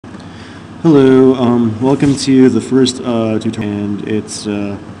Hello, welcome to the first tutorial, and it's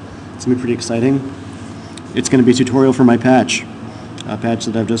going to be pretty exciting. It's going to be a tutorial for my patch, a patch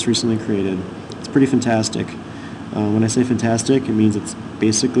that I've just recently created. It's pretty fantastic. When I say fantastic, it means it's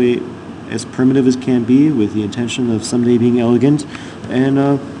basically as primitive as can be, with the intention of someday being elegant,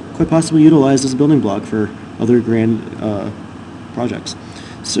 and quite possibly utilized as a building block for other grand projects.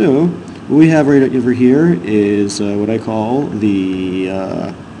 So, what we have right over here is what I call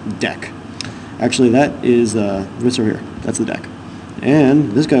the deck. Actually, that is this over here. That's the deck.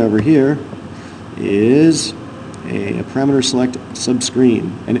 And this guy over here is a parameter select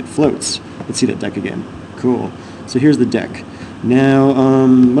subscreen, and it floats. Let's see that deck again. Cool. So here's the deck. Now, what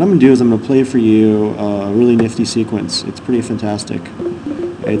I'm going to do is I'm going to play for you a really nifty sequence. It's pretty fantastic.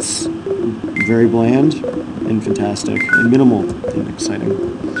 It's very bland and fantastic and minimal and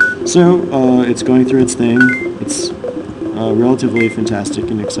exciting. So it's going through its thing. It's relatively fantastic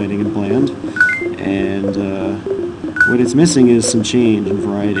and exciting and bland. And what it's missing is some change and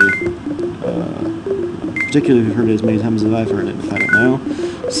variety. Particularly if you've heard it as many times as I've heard it, if I don't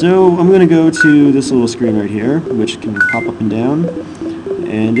know. So I'm going to go to this little screen right here, which can pop up and down.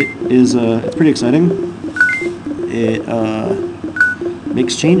 And it is it's pretty exciting. It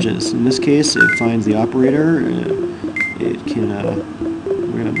makes changes. In this case, it finds the operator. It can,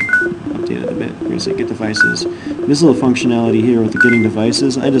 we're going to update it a bit. We're going to say get devices. This little functionality here with the getting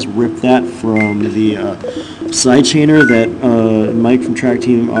devices, I just ripped that from the sidechainer that Mike from Track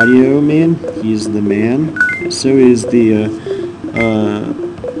Team Audio made. He's the man. So is the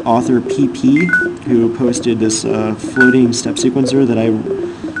author PP, who posted this floating step sequencer that I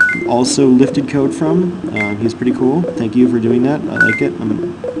also lifted code from. He's pretty cool. Thank you for doing that. I like it.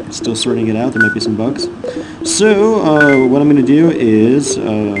 I'm still sorting it out. There might be some bugs. So what I'm going to do is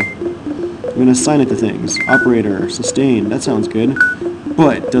I'm going to assign it to things. Operator, sustain, that sounds good,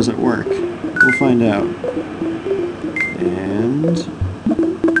 but does it work? We'll find out. And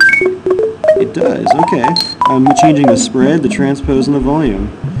it does, okay. I'm changing the spread, the transpose, and the volume.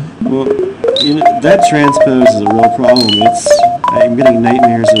 Well, you know, that transpose is a real problem. I'm getting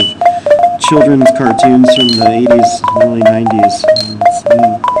nightmares of children's cartoons from the 80s, early 90s.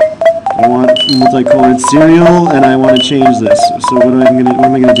 I want multicolored cereal, and I want to change this. So what am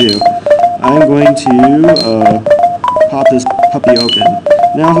I going to do? I'm going to pop this puppy open.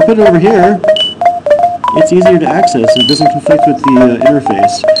 Now, if I put it over here, it's easier to access. It doesn't conflict with the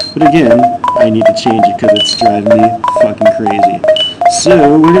interface. But again, I need to change it because it's driving me fucking crazy.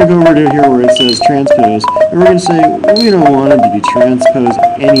 So we're going to go over to here where it says transpose, and we're going to say we don't want it to be transpose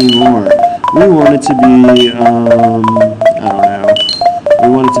anymore. We want it to be, I don't know, we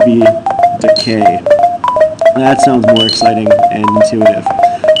want it to be decay. That sounds more exciting and intuitive.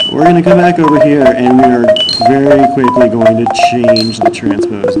 We're going to come back over here, and we are very quickly going to change the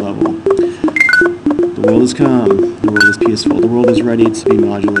transpose level. The world is calm. The world is peaceful. The world is ready to be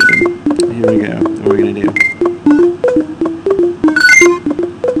modulated. Here we go. What are we going to do?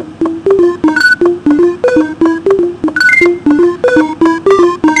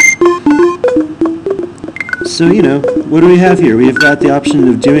 So, you know, what do we have here? We've got the option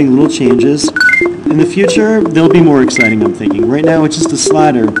of doing little changes. In the future, they'll be more exciting, I'm thinking. Right now, it's just a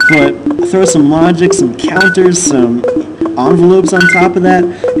slider, but throw some logic, some counters, some envelopes on top of that,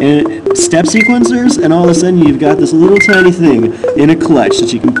 and step sequencers, and all of a sudden you've got this little tiny thing in a clutch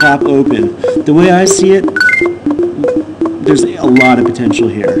that you can pop open. The way I see it, there's a lot of potential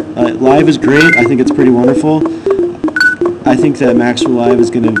here. Live is great. I think it's pretty wonderful. I think that Maxforlive is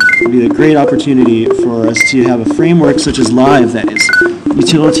going to be a great opportunity for us to have a framework such as Live that is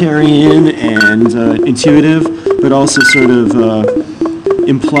utilitarian and intuitive, but also sort of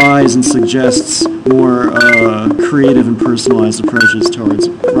implies and suggests more creative and personalized approaches towards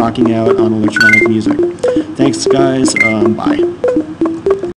rocking out on electronic music. Thanks, guys. Bye.